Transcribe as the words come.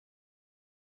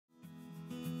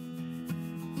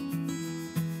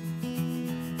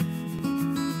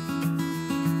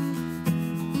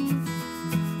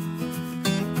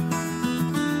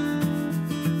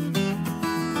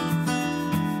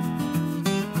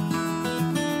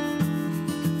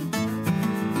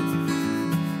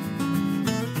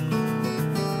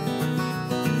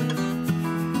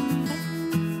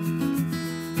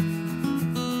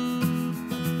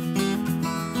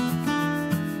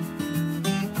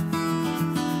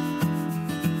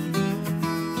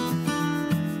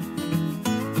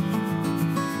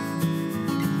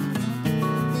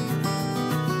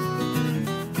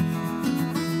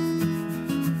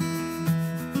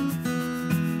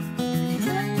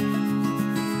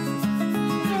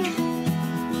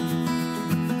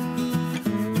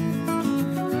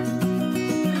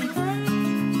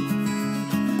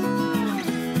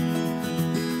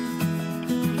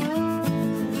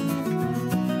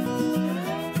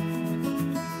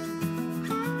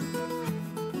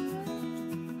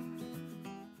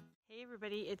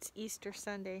everybody, it's Easter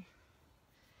Sunday.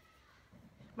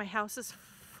 My house is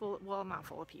full, well, not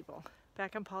full of people.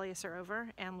 Beck and Paulius are over,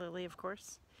 and Lily, of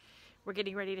course. We're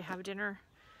getting ready to have dinner.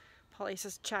 Paulius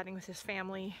is chatting with his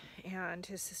family and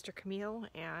his sister Camille,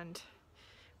 and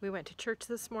we went to church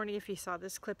this morning. If you saw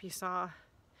this clip, you saw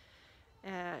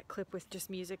a clip with just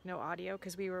music, no audio,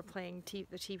 because we were playing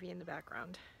the TV in the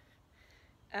background.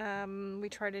 We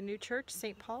tried a new church,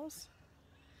 St. Paul's,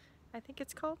 I think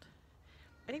it's called.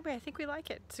 Anyway, I think we like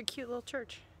it. It's a cute little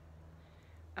church.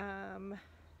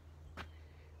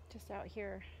 Just out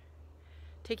here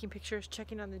taking pictures,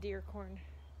 checking on the deer corn,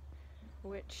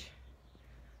 which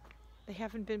they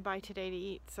haven't been by today to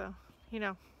eat, so, you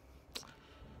know,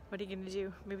 what are you gonna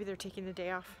do? Maybe they're taking the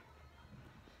day off.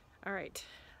 All right,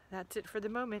 that's it for the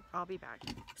moment. I'll be back.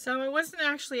 So I wasn't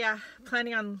actually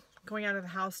planning on going out of the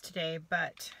house today,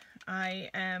 but I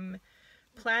am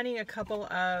planning a couple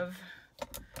of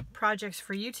projects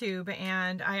for YouTube,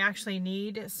 and I actually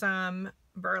need some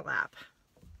burlap.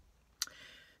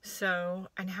 So,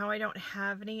 and how I don't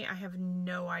have any, I have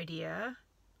no idea,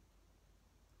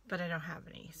 but I don't have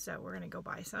any. So we're gonna go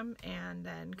buy some and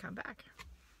then come back.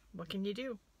 What can you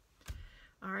do?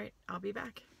 All right, I'll be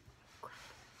back.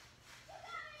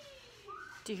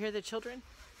 Do you hear the children?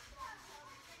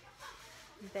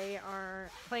 They are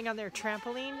playing on their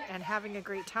trampoline and having a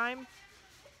great time.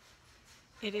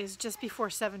 It is just before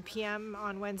 7 p.m.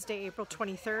 on Wednesday, April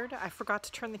 23rd. I forgot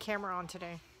to turn the camera on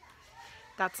today.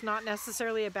 That's not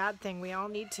necessarily a bad thing. We all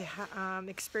need to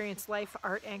experience life,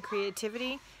 art, and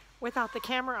creativity without the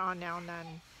camera on now and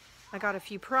then. I got a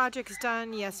few projects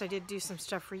done. Yes, I did do some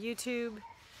stuff for YouTube.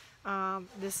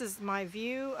 This is my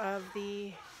view of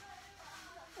the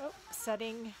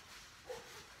setting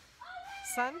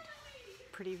sun.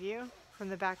 Pretty view from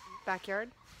the backyard.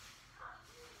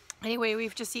 Anyway,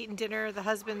 we've just eaten dinner. The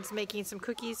husband's making some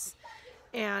cookies,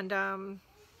 and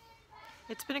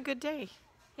it's been a good day.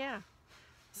 Yeah.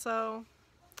 So,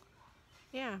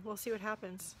 yeah, we'll see what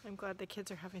happens. I'm glad the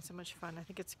kids are having so much fun. I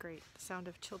think it's great. The sound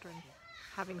of children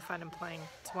having fun and playing.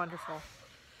 It's wonderful.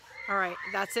 All right,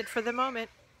 that's it for the moment.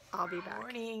 I'll be back. Good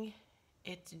morning.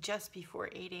 It's just before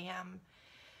 8 a.m.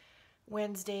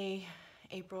 Wednesday,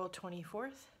 April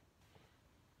 24th.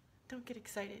 Don't get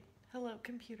excited. Hello,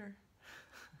 computer.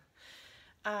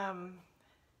 I'm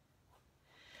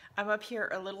up here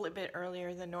a little bit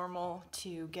earlier than normal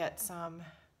to get some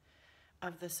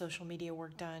of the social media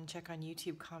work done, check on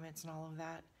YouTube comments and all of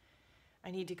that. I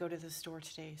need to go to the store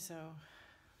today, so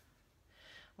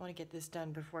I want to get this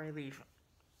done before I leave.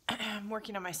 I'm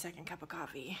working on my second cup of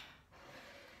coffee.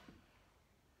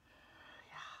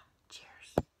 Yeah,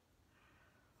 cheers.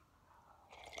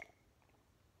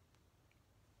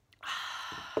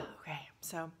 Okay,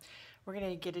 so we're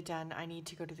gonna get it done. I need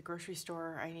to go to the grocery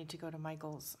store. I need to go to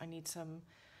Michael's. I need some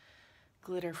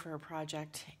glitter for a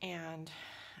project, and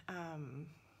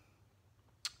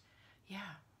yeah,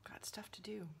 got stuff to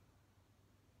do.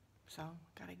 So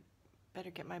better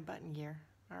get my butt in gear.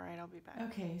 All right, I'll be back.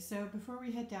 Okay, so before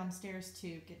we head downstairs to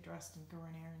get dressed and go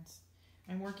run errands,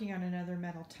 I'm working on another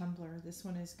metal tumbler. This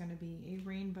one is going to be a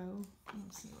rainbow.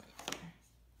 Let's see right there.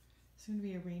 It's going to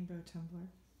be a rainbow tumbler.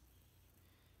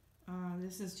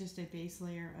 This is just a base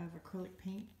layer of acrylic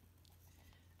paint.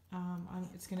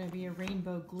 It's going to be a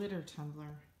rainbow glitter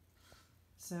tumbler.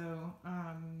 So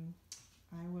I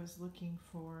was looking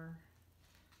for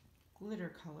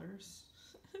glitter colors.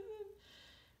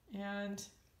 And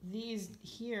these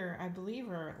here, I believe,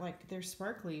 are like, they're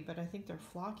sparkly, but I think they're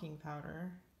flocking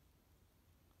powder.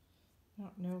 I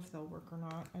don't know if they'll work or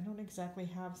not. I don't exactly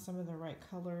have some of the right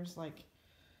colors, like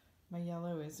my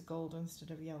yellow is gold instead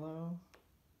of yellow.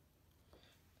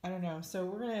 I don't know. So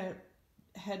we're gonna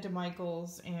head to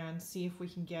Michael's and see if we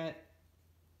can get,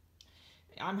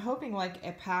 I'm hoping like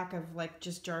a pack of like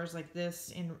just jars like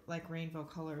this in like rainbow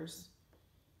colors,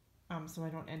 so I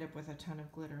don't end up with a ton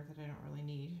of glitter that I don't really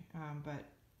need, but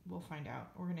we'll find out.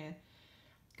 We're gonna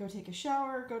go take a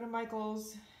shower, go to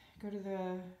Michael's, go to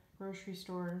the grocery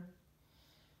store.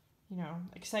 You know,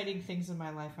 exciting things in my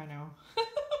life, I know.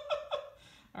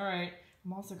 All right,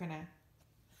 I'm also gonna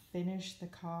finish the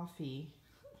coffee.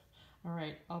 All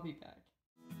right, I'll be back.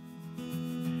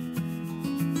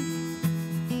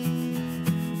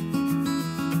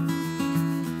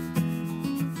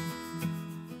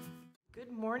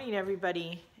 Good morning,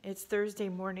 everybody. It's Thursday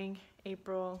morning,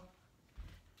 April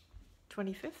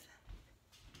 25th,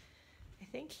 I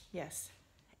think. Yes,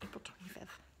 April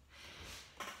 25th.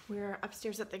 We're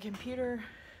upstairs at the computer,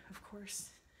 of course.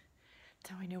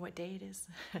 That's how I know what day it is.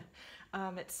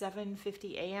 It's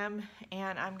 7:50 a.m.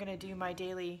 and I'm gonna do my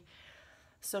daily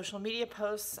social media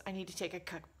posts. I need to take a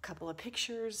couple of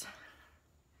pictures,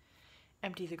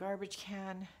 empty the garbage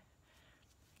can,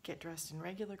 get dressed in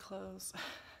regular clothes.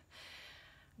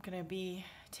 I'm gonna be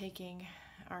taking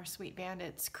our Sweet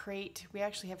Bandits crate. We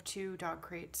actually have 2 dog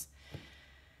crates.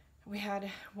 We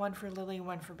had one for Lily,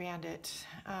 one for Bandit.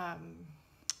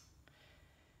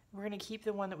 We're gonna keep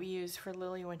the one that we use for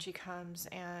Lily when she comes,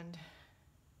 and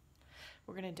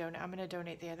we're gonna donate. I'm gonna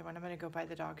donate the other one. I'm gonna go by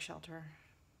the dog shelter.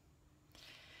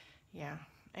 Yeah.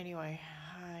 Anyway,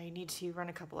 I need to run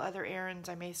a couple other errands.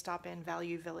 I may stop in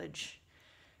Value Village.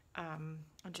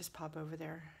 I'll just pop over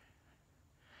there.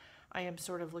 I am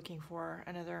sort of looking for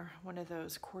another one of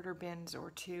those quarter bins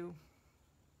or 2.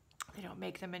 They don't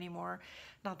make them anymore.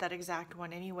 Not that exact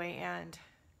one anyway, and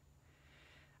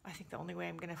I think the only way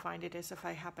I'm going to find it is if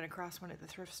I happen across one at the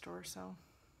thrift store. So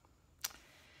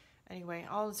anyway,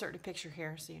 I'll insert a picture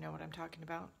here so you know what I'm talking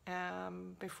about.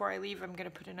 Before I leave, I'm going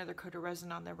to put another coat of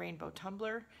resin on the rainbow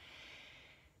tumbler.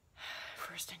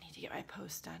 First, I need to get my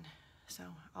post done, so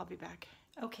I'll be back.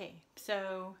 Okay,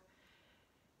 so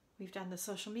we've done the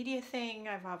social media thing.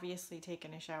 I've obviously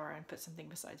taken a shower and put something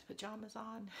besides pajamas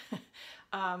on.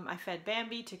 I fed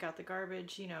Bambi, took out the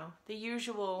garbage, you know, the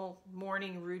usual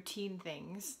morning routine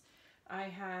things. I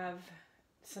have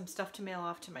some stuff to mail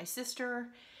off to my sister,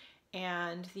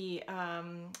 and the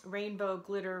rainbow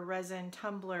glitter resin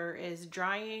tumbler is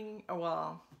drying.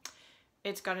 Well,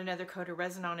 it's got another coat of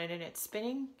resin on it and it's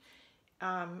spinning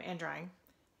and drying.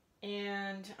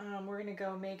 And we're gonna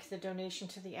go make the donation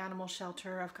to the animal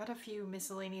shelter. I've got a few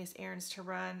miscellaneous errands to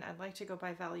run. I'd like to go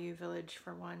by Value Village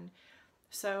for one.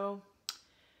 So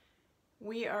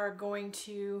we are going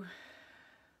to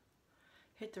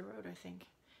hit the road, I think.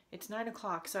 It's 9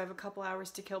 o'clock, so I have a couple hours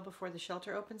to kill before the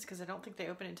shelter opens, because I don't think they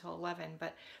open until 11,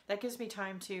 but that gives me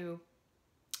time to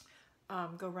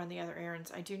go run the other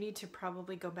errands. I do need to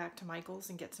probably go back to Michael's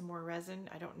and get some more resin.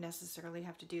 I don't necessarily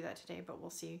have to do that today, but we'll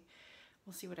see.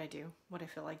 We'll see what I do, what I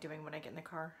feel like doing when I get in the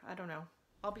car. I don't know.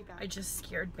 I'll be back. I just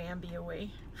scared Bambi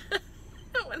away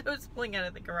when I was pulling out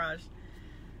of the garage.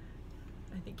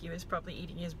 I think he was probably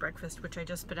eating his breakfast, which I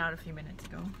just put out a few minutes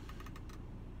ago.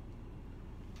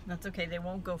 That's okay. They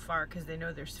won't go far because they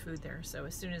know there's food there. So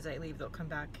as soon as I leave, they'll come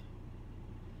back.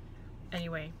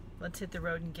 Anyway, let's hit the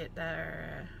road and get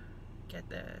the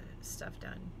stuff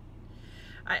done.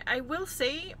 I will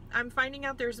say I'm finding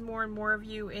out there's more and more of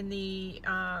you in the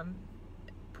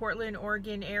Portland,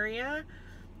 Oregon area,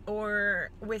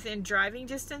 or within driving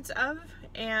distance of,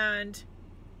 and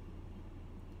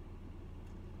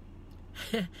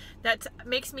that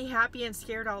makes me happy and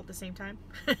scared all at the same time,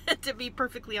 to be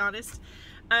perfectly honest.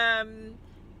 I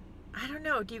don't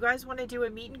know, do you guys want to do a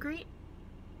meet and greet?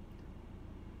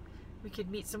 We could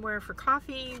meet somewhere for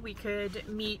coffee. We could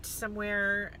meet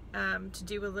somewhere to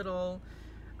do a little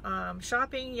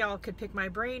shopping. Y'all could pick my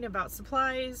brain about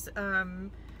supplies.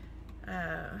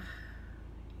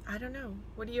 I don't know.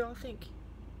 What do you all think?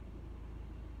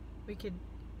 We could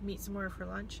meet somewhere for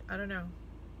lunch. I don't know.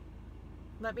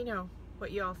 Let me know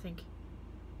what you all think.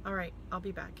 All right, I'll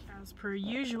be back. As per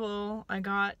usual, I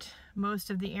got most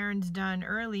of the errands done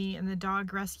early, and the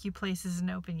dog rescue place isn't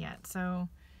open yet, so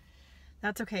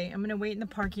that's okay. I'm gonna wait in the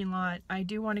parking lot. I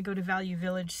do want to go to Value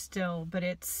Village still, but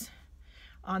it's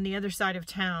on the other side of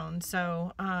town,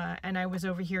 so and I was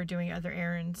over here doing other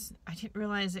errands. I didn't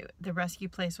realize the rescue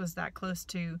place was that close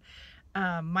to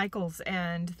Michael's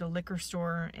and the liquor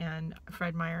store and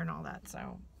Fred Meyer and all that,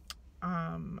 so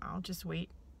I'll just wait.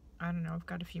 I don't know, I've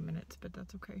got a few minutes, but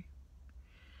that's okay.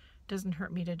 Doesn't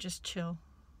hurt me to just chill.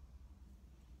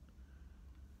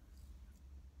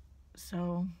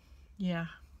 So yeah,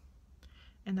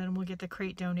 and then we'll get the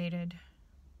crate donated.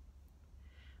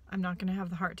 I'm not going to have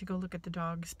the heart to go look at the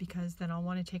dogs, because then I'll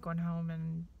want to take one home,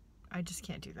 and I just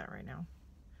can't do that right now.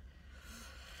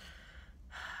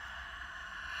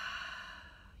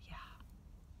 Yeah.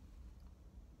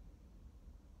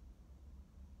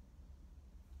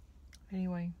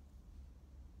 Anyway,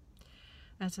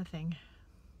 that's a thing.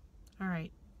 All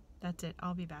right, that's it.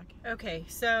 I'll be back. Okay,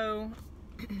 so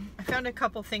I found a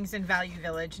couple things in Value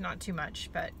Village, not too much,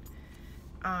 but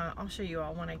I'll show you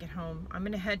all when I get home. I'm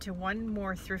gonna head to one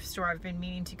more thrift store I've been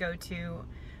meaning to go to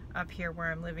up here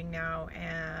where I'm living now,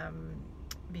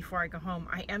 before I go home.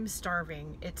 I am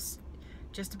starving. It's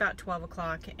just about 12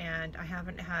 o'clock and I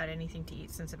haven't had anything to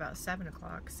eat since about 7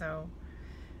 o'clock, so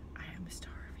I am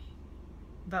starving.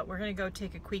 But we're gonna go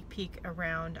take a quick peek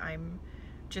around. I'm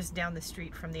just down the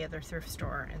street from the other thrift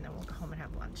store, and then we'll go home and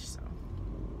have lunch. So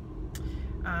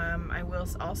I will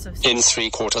also in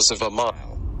 3/4 of a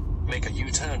mile, make a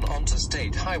U-turn onto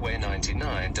State Highway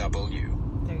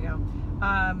 99W. There you go.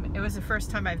 It was the first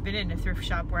time I've been in a thrift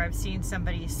shop where I've seen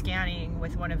somebody scanning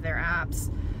with one of their apps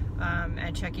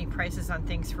and checking prices on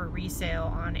things for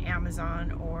resale on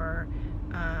Amazon or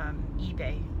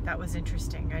eBay. That was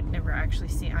interesting. I'd never actually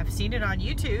seen. I've seen it on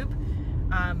YouTube,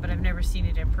 but I've never seen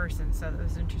it in person, so that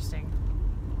was interesting.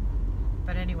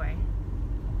 But anyway,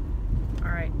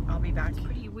 all right, I'll be back. It's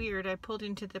pretty weird. I pulled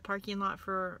into the parking lot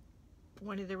for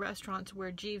one of the restaurants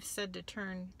where Jeeves said to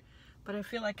turn, but I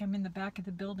feel like I'm in the back of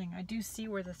the building. I do see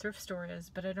where the thrift store is,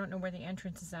 but I don't know where the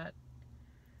entrance is at.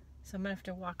 So I'm gonna have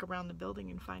to walk around the building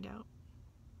and find out.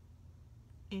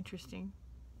 Interesting.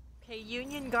 Okay,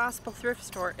 Union Gospel Thrift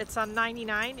Store. It's on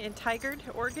 99 in Tigard,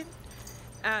 Oregon.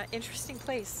 Interesting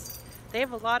place. They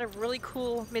have a lot of really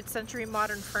cool mid-century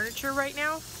modern furniture right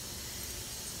now.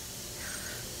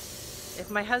 If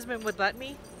my husband would let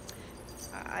me,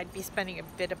 I'd be spending a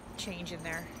bit of change in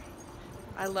there.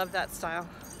 I love that style.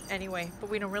 Anyway, but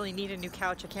we don't really need a new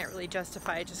couch. I can't really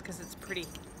justify it just because it's pretty.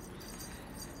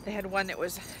 They had one that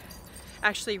was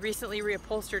actually recently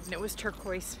reupholstered and it was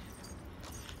turquoise.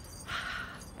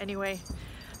 Anyway,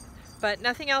 but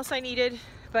nothing else I needed,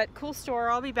 but cool store.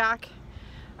 I'll be back.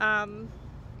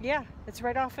 Yeah, it's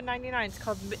right off of 99. It's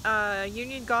called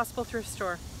Union Gospel Thrift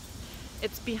Store.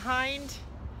 It's behind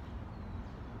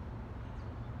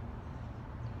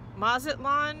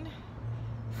Mazatlan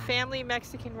Family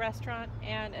Mexican Restaurant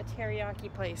and a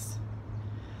teriyaki place.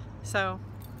 So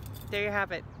there you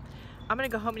have it. I'm gonna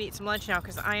go home and eat some lunch now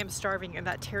because I am starving and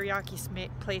that teriyaki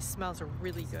place smells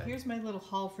really good. Here's my little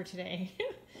haul for today.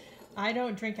 I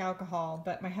don't drink alcohol,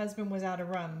 but my husband was out of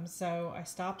rum, so I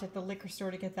stopped at the liquor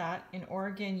store to get that. In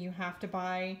Oregon, you have to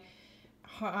buy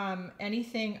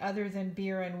anything other than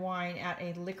beer and wine at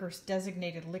a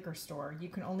designated liquor store. You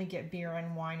can only get beer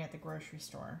and wine at the grocery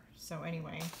store. So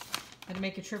anyway, I had to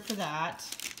make a trip for that.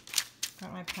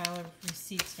 Got my pile of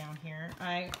receipts down here.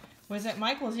 I was at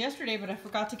Michael's yesterday, but I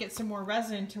forgot to get some more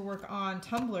resin to work on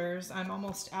tumblers. I'm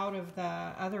almost out of the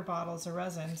other bottles of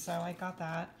resin, so I got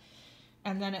that.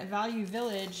 And then at Value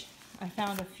Village, I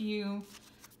found a few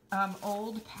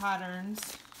old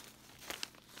patterns.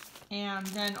 And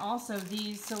then also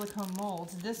these silicone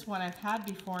molds. This one I've had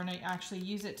before, and I actually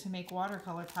use it to make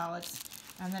watercolor palettes.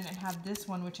 And then it had this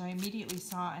one, which I immediately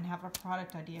saw and have a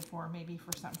product idea for, maybe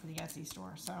for something for the Etsy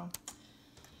store. So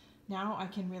now I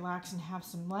can relax and have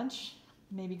some lunch,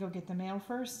 maybe go get the mail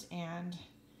first, and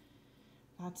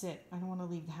that's it. I don't want to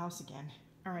leave the house again.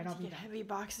 All right, I'll be back. Heavy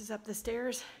boxes up the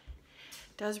stairs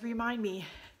does remind me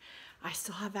I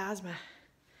still have asthma.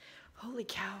 Holy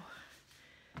cow.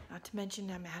 Not to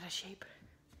mention I'm out of shape.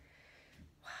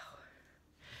 Wow.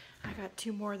 I got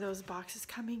 2 more of those boxes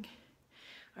coming.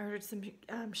 I ordered some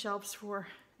shelves for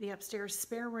the upstairs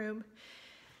spare room.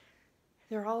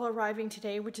 They're all arriving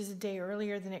today, which is a day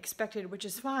earlier than expected, which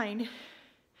is fine.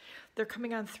 They're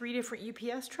coming on 3 different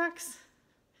UPS trucks.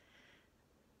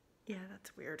 Yeah,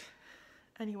 that's weird.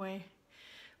 Anyway,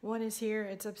 one is here,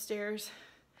 it's upstairs.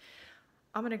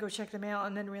 I'm gonna go check the mail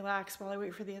and then relax while I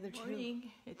wait for the other 2.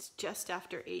 Morning. It's just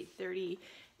after 8:30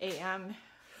 a.m.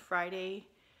 Friday,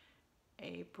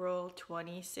 April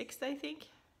 26th, I think.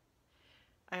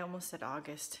 I almost said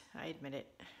August, I admit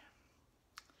it.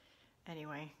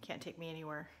 Anyway, can't take me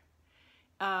anywhere.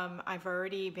 I've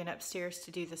already been upstairs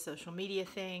to do the social media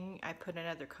thing. I put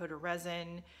another coat of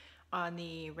resin on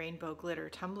the rainbow glitter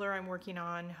tumbler I'm working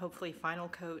on, hopefully final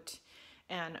coat,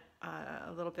 and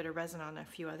a little bit of resin on a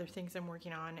few other things I'm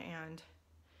working on. And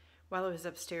while I was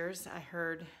upstairs, I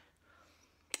heard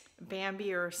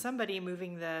Bambi or somebody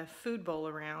moving the food bowl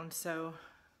around, so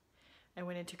I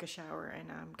went and took a shower,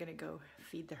 and I'm gonna go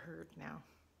feed the herd now,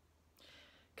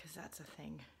 because that's a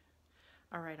thing.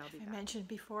 All right, I'll be back. I mentioned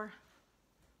before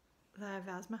that I have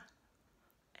asthma,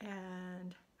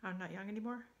 and I'm not young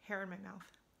anymore. Hair in my mouth.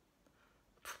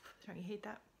 Don't you hate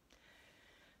that?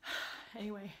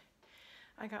 Anyway,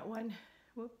 I got one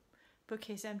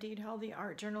bookcase emptied. All the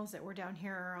art journals that were down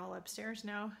here are all upstairs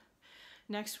now.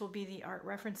 Next will be the art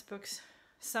reference books,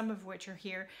 some of which are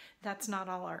here. That's not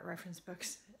all art reference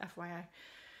books, FYI.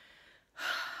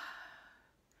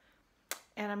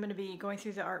 And I'm going to be going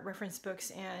through the art reference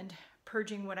books and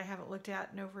purging what I haven't looked at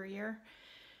in over a year.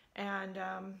 And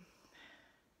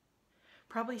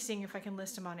probably seeing if I can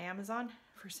list them on Amazon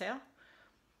for sale.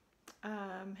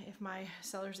 If my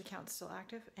seller's account's still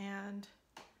active. And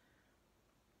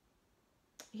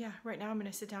yeah, right now I'm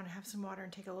going to sit down and have some water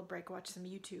and take a little break, watch some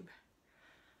YouTube.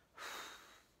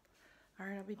 All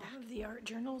right, I'll be back. All of the art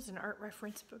journals and art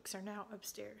reference books are now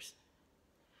upstairs.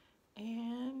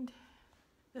 And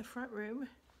the front room,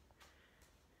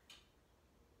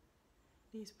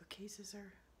 these bookcases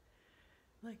are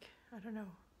like, I don't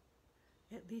know,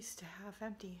 at least half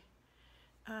empty.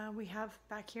 we have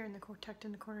back here in the tucked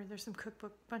in the corner, there's some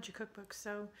bunch of cookbooks.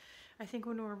 So I think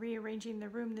when we're rearranging the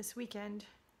room this weekend,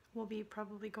 we'll be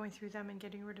probably going through them and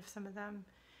getting rid of some of them.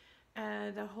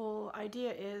 The whole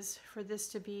idea is for this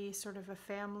to be sort of a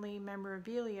family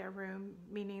memorabilia room,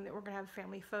 meaning that we're going to have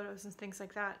family photos and things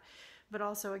like that, but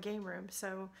also a game room.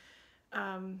 So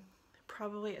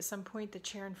probably at some point the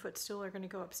chair and footstool are going to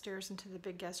go upstairs into the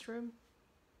big guest room.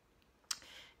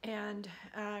 And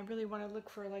I really want to look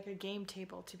for like a game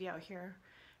table to be out here,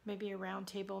 maybe a round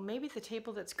table, maybe the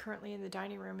table that's currently in the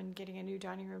dining room, and getting a new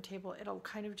dining room table. It'll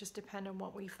kind of just depend on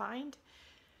what we find.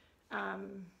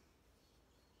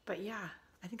 But yeah,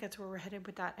 I think that's where we're headed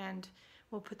with that. And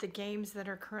we'll put the games that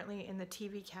are currently in the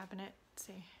TV cabinet, let's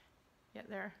see, yeah,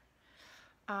 there,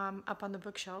 up on the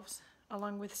bookshelves,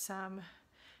 along with some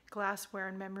glassware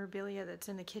and memorabilia that's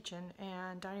in the kitchen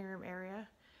and dining room area.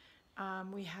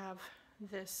 We have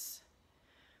this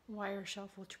wire shelf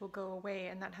which will go away,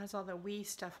 and that has all the Wii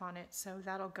stuff on it, so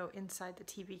that'll go inside the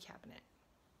TV cabinet.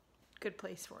 Good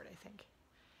place for it, I think.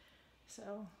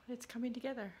 So it's coming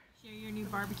together. Share your new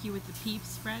barbecue with the peeps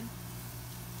spread.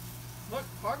 Look,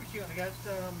 barbecue. I got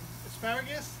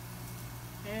asparagus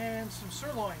and some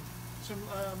sirloin. Some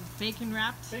bacon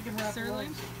wrapped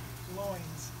sirloin?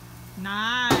 Loins.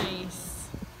 Nice.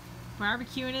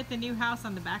 Barbecuing at the new house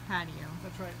on the back patio.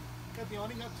 That's right. Got the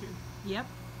awning up too. Yep.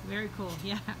 Very cool.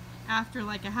 Yeah. After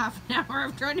like a half an hour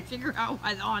of trying to figure out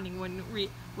why the awning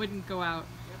wouldn't go out.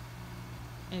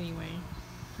 Yep. Anyway,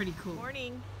 pretty cool.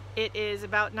 Morning. It is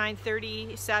about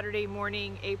 9:30 Saturday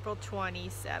morning, April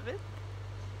 27th.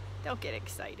 Don't get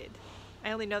excited.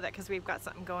 I only know that because we've got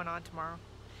something going on tomorrow.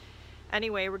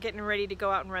 Anyway, we're getting ready to go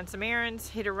out and run some errands,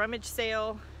 hit a rummage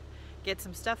sale, get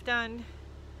some stuff done,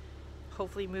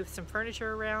 hopefully move some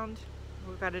furniture around.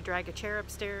 We've got to drag a chair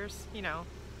upstairs, you know,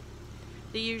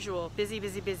 the usual, busy,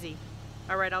 busy, busy.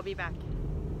 All right, I'll be back.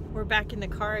 We're back in the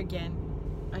car again.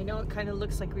 I know it kind of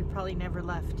looks like we probably never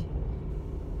left,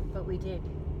 but we did.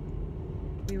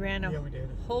 We ran a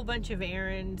whole bunch of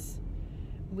errands.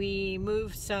 We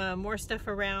moved some more stuff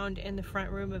around in the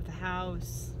front room of the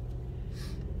house.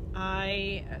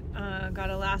 I got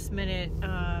a last minute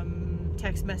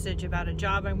text message about a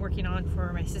job I'm working on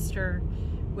for my sister,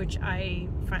 which I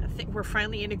think we're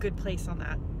finally in a good place on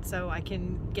that, so I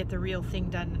can get the real thing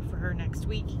done for her next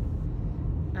week.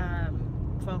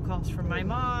 Phone calls from my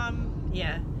mom,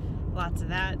 yeah, lots of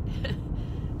that.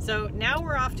 So now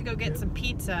we're off to go get some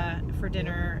pizza for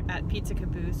dinner at Pizza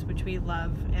Caboose, which we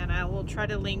love, and I will try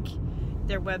to link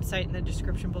their website in the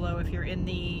description below. If you're in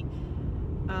the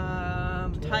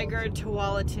Tigard,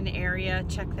 Tualatin area,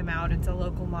 check them out. It's a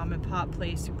local mom and pop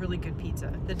place, really good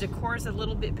pizza. The decor's a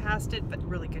little bit past it, but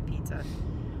really good pizza.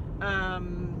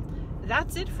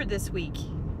 That's it for this week.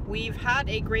 We've had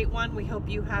a great one. We hope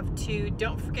you have too.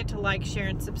 Don't forget to like, share,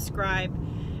 and subscribe.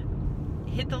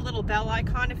 Hit the little bell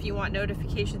icon if you want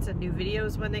notifications of new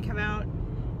videos when they come out.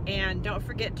 And don't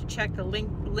forget to check the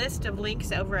list of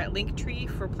links over at Linktree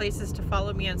for places to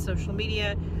follow me on social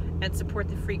media and support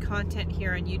the free content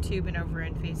here on YouTube and over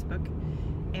on Facebook.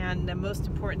 And the most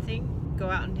important thing, go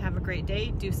out and have a great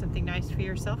day. Do something nice for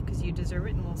yourself because you deserve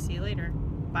it, and we'll see you later.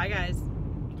 Bye, guys.